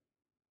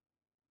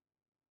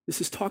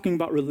 This is talking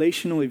about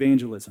relational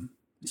evangelism.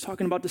 It's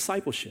talking about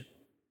discipleship.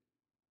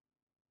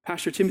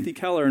 Pastor Timothy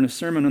Keller, in a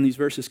sermon on these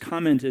verses,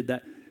 commented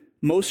that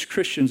most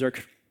Christians are,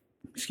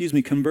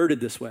 converted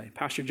this way.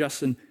 Pastor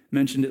Justin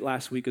mentioned it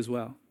last week as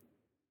well.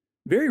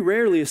 Very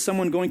rarely is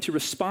someone going to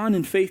respond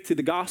in faith to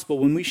the gospel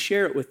when we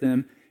share it with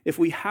them if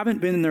we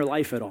haven't been in their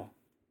life at all.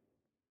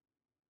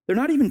 They're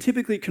not even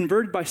typically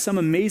converted by some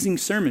amazing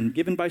sermon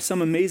given by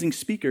some amazing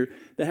speaker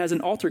that has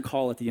an altar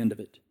call at the end of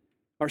it.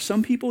 Are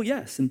some people?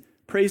 Yes, and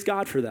praise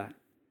God for that.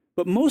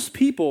 But most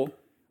people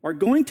are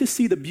going to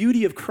see the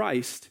beauty of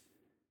Christ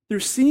through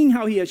seeing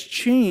how he has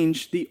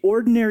changed the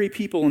ordinary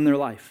people in their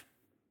life.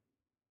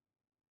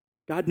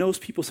 God knows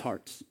people's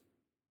hearts.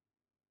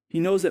 He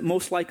knows that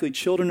most likely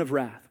children of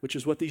wrath, which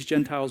is what these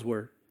Gentiles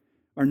were,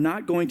 are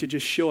not going to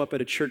just show up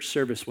at a church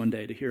service one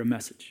day to hear a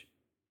message.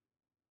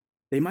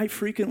 They might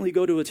frequently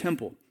go to a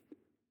temple,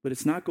 but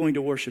it's not going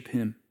to worship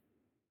him.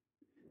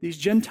 These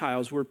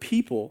Gentiles were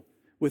people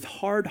with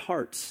hard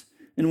hearts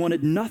and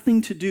wanted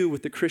nothing to do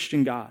with the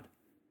Christian God.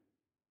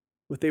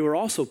 But they were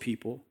also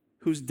people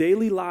whose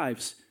daily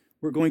lives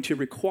were going to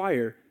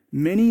require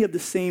many of the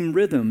same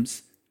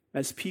rhythms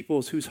as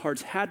peoples whose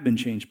hearts had been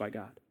changed by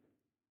God.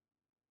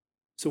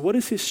 So what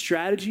is his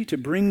strategy to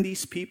bring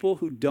these people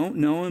who don't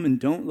know him and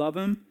don't love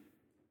him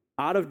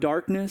out of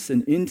darkness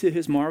and into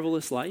his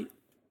marvelous light?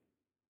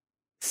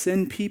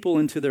 Send people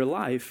into their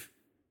life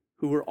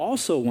who were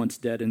also once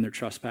dead in their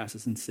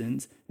trespasses and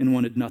sins and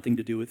wanted nothing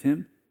to do with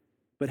him,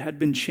 but had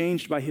been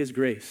changed by his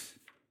grace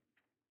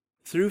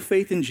through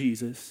faith in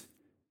Jesus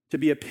to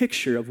be a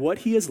picture of what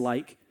he is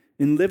like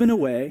and live in a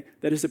way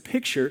that is a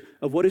picture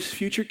of what his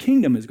future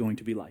kingdom is going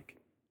to be like.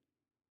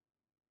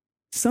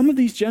 Some of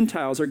these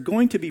Gentiles are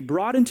going to be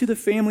brought into the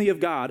family of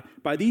God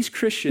by these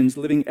Christians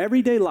living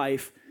everyday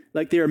life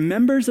like they are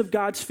members of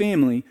God's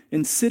family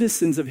and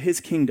citizens of his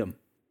kingdom.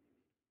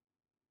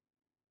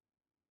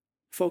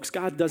 Folks,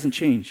 God doesn't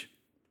change.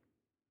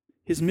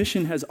 His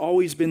mission has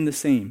always been the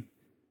same,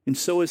 and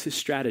so is his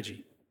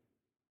strategy.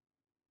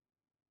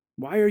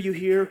 Why are you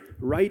here,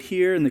 right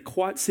here in the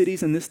Quad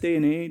Cities in this day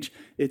and age?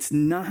 It's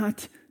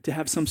not to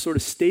have some sort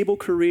of stable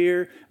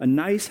career, a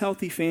nice,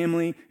 healthy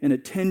family, and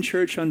attend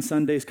church on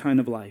Sundays kind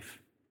of life.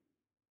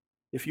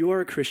 If you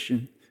are a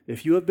Christian,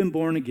 if you have been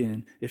born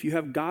again, if you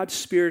have God's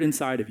Spirit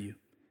inside of you,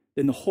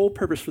 then the whole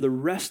purpose for the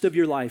rest of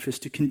your life is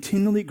to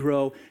continually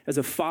grow as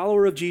a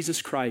follower of Jesus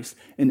Christ.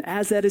 And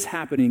as that is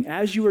happening,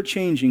 as you are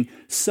changing,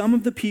 some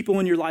of the people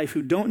in your life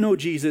who don't know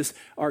Jesus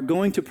are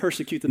going to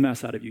persecute the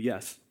mess out of you,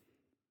 yes.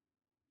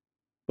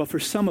 But for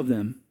some of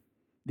them,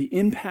 the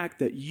impact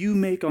that you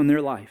make on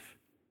their life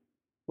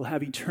will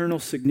have eternal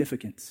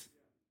significance.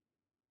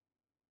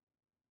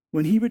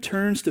 When he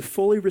returns to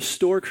fully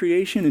restore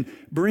creation and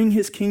bring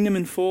his kingdom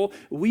in full,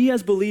 we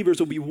as believers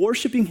will be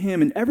worshiping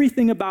him, and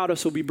everything about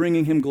us will be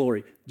bringing him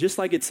glory, just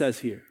like it says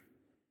here.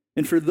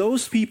 And for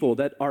those people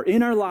that are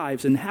in our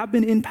lives and have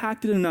been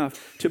impacted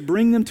enough to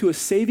bring them to a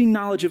saving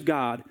knowledge of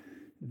God,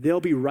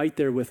 they'll be right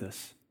there with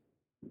us.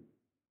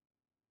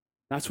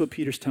 That's what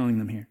Peter's telling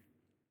them here.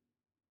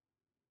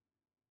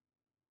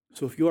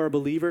 So if you are a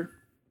believer,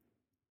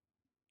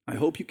 I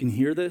hope you can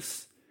hear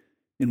this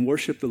and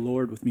worship the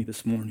Lord with me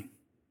this morning.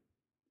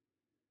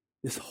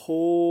 This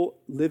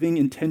whole living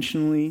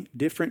intentionally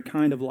different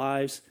kind of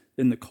lives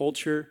than the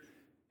culture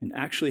and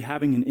actually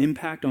having an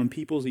impact on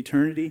people's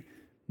eternity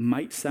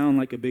might sound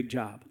like a big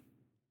job.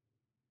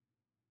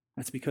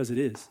 That's because it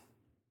is.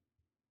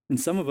 And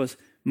some of us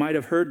might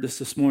have heard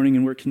this morning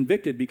and we're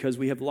convicted because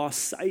we have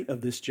lost sight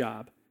of this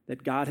job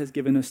that God has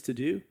given us to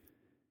do,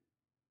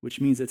 which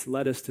means it's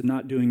led us to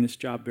not doing this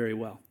job very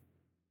well.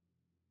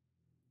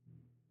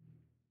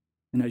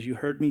 And as you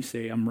heard me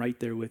say, I'm right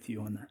there with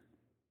you on that.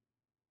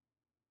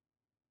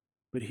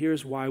 But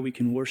here's why we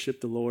can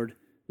worship the Lord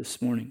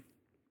this morning.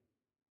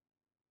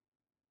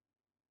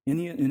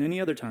 In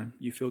any other time,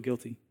 you feel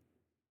guilty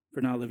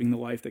for not living the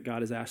life that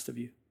God has asked of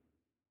you.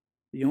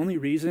 The only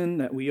reason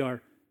that we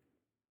are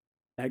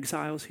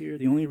exiles here,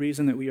 the only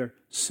reason that we are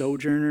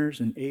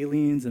sojourners and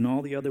aliens and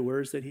all the other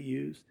words that he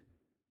used,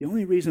 the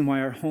only reason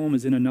why our home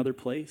is in another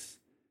place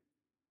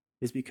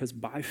is because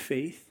by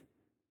faith,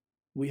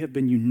 we have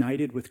been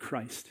united with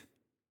Christ.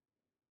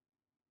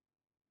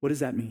 What does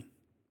that mean?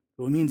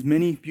 Well, it means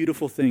many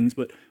beautiful things,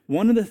 but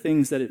one of the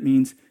things that it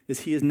means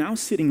is he is now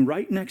sitting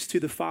right next to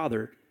the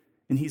Father,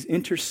 and he's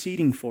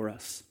interceding for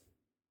us.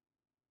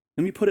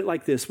 Let me put it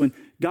like this. When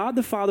God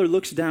the Father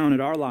looks down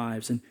at our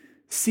lives and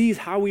sees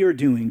how we are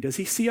doing, does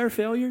he see our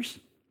failures?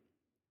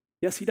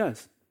 Yes, he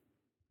does.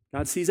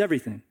 God sees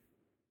everything.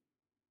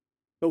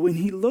 But when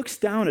he looks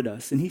down at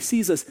us and he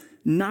sees us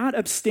not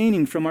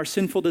abstaining from our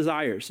sinful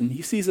desires, and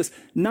he sees us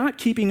not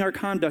keeping our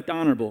conduct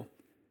honorable,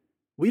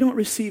 we don't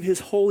receive his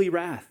holy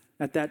wrath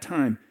at that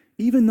time,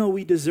 even though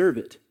we deserve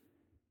it,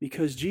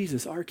 because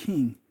Jesus, our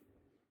King,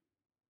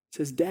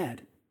 says,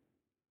 Dad,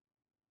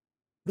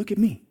 look at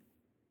me.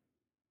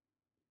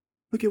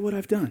 Look at what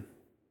I've done.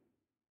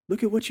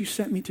 Look at what you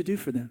sent me to do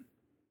for them.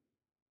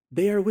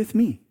 They are with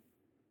me.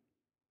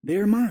 They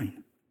are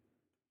mine.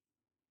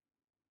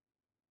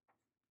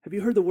 Have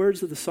you heard the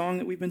words of the song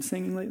that we've been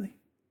singing lately?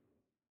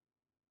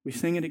 We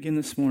sang it again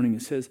this morning.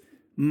 It says,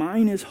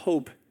 mine is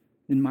hope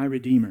in my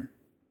Redeemer.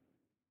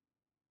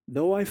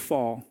 Though I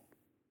fall,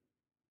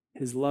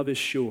 his love is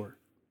sure.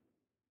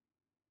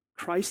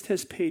 Christ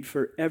has paid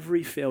for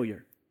every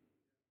failure.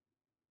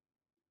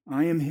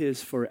 I am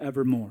his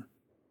forevermore.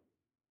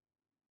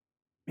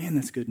 Man,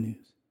 that's good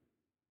news.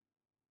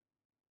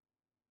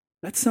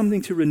 That's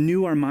something to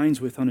renew our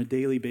minds with on a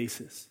daily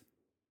basis.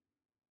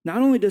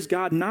 Not only does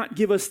God not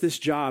give us this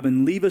job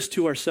and leave us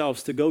to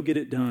ourselves to go get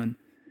it done,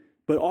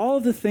 but all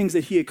of the things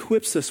that he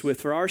equips us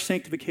with for our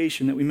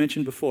sanctification that we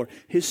mentioned before,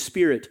 his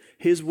Spirit,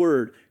 his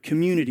word,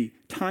 community,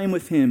 time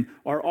with him,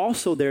 are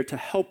also there to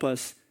help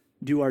us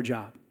do our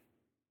job.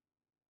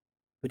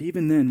 But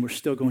even then, we're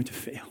still going to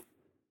fail.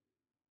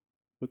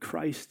 But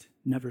Christ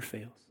never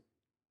fails.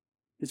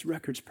 His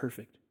record's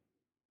perfect.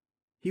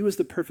 He was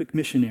the perfect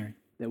missionary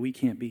that we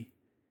can't be.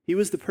 He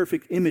was the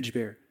perfect image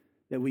bearer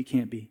that we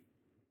can't be.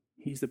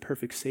 He's the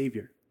perfect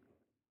Savior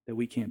that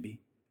we can't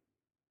be.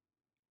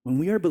 When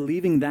we are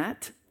believing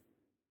that,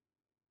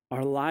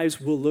 our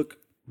lives will look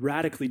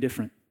radically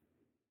different.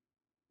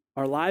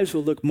 Our lives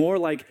will look more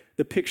like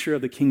the picture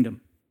of the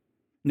kingdom.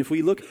 And if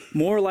we look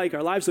more like,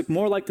 our lives look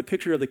more like the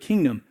picture of the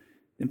kingdom,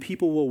 then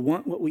people will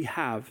want what we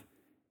have,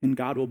 and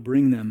God will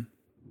bring them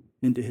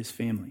into his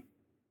family.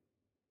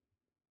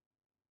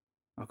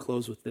 I'll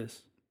close with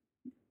this.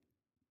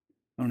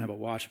 I don't have a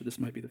watch, but this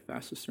might be the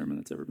fastest sermon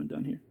that's ever been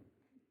done here.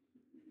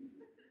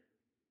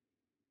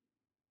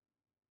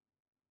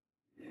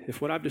 If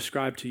what I've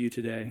described to you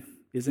today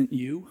isn't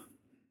you,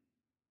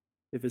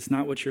 if it's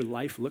not what your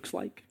life looks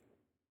like,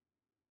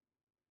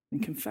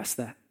 then confess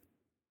that.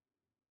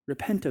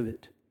 Repent of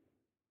it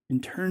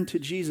and turn to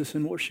Jesus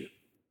in worship.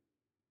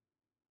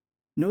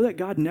 Know that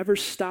God never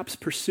stops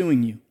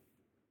pursuing you.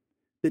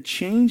 The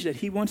change that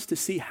he wants to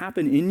see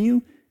happen in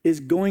you is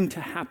going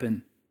to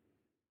happen.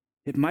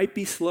 It might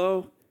be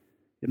slow.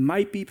 It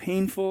might be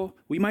painful.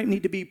 We might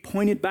need to be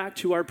pointed back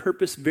to our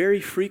purpose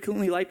very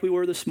frequently like we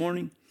were this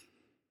morning.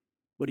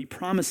 But he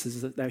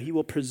promises that he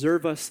will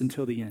preserve us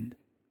until the end.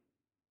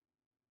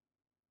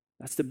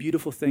 That's the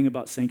beautiful thing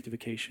about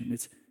sanctification.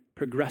 It's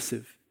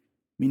progressive,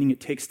 meaning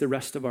it takes the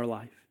rest of our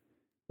life.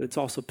 But it's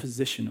also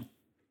positional,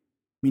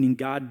 meaning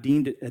God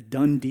deemed it a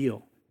done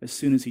deal as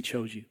soon as he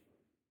chose you.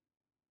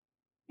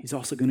 He's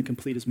also going to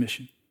complete his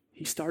mission.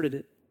 He started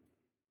it.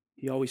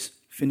 He always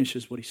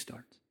finishes what he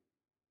starts.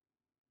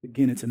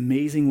 Again, it's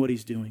amazing what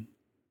he's doing.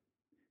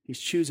 He's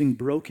choosing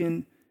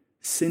broken,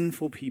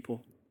 sinful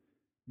people,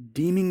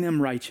 deeming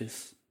them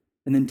righteous,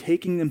 and then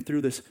taking them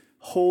through this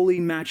holy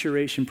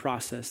maturation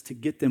process to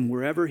get them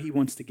wherever he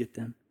wants to get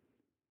them.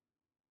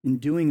 And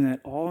doing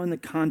that all in the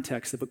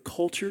context of a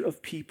culture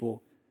of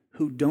people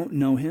who don't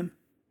know him,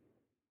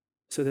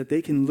 so that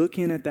they can look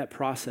in at that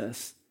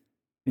process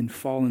and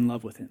fall in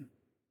love with him.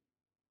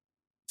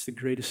 It's the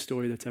greatest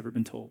story that's ever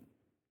been told.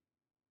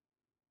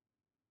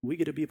 We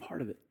get to be a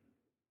part of it.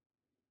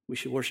 We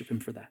should worship him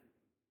for that.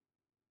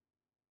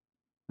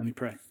 Let me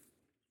pray.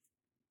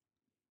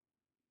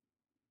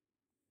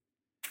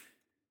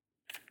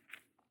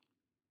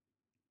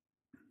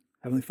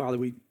 Heavenly Father,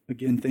 we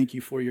again thank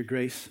you for your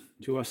grace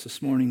to us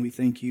this morning. We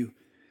thank you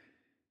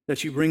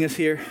that you bring us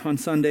here on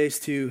Sundays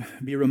to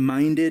be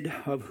reminded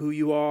of who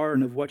you are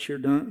and of what you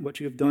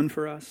have done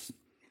for us.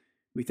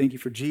 We thank you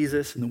for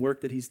Jesus and the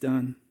work that he's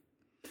done.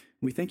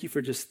 We thank you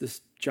for just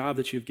this job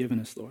that you've given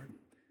us, Lord,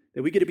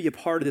 that we get to be a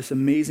part of this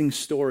amazing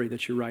story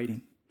that you're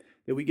writing,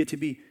 that we get to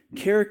be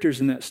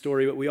characters in that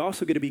story, but we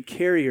also get to be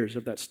carriers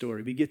of that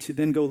story. We get to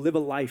then go live a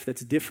life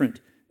that's different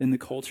than the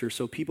culture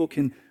so people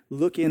can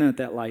look in at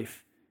that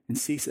life and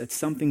see that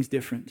something's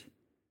different.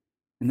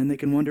 And then they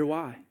can wonder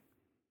why.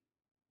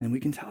 And we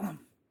can tell them,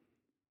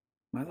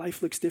 my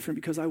life looks different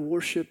because I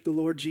worship the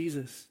Lord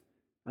Jesus.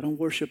 I don't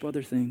worship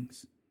other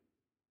things.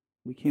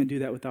 We can't do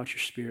that without your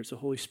Spirit. So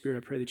Holy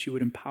Spirit, I pray that you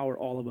would empower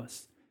all of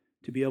us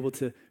to be able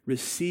to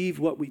receive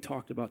what we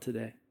talked about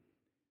today.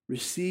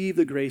 Receive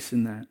the grace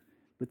in that,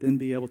 but then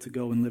be able to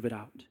go and live it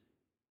out.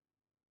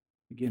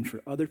 Again,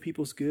 for other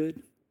people's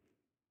good,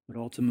 but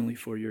ultimately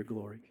for your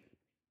glory.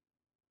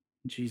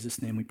 In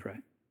Jesus' name we pray.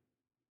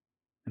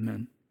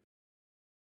 Amen.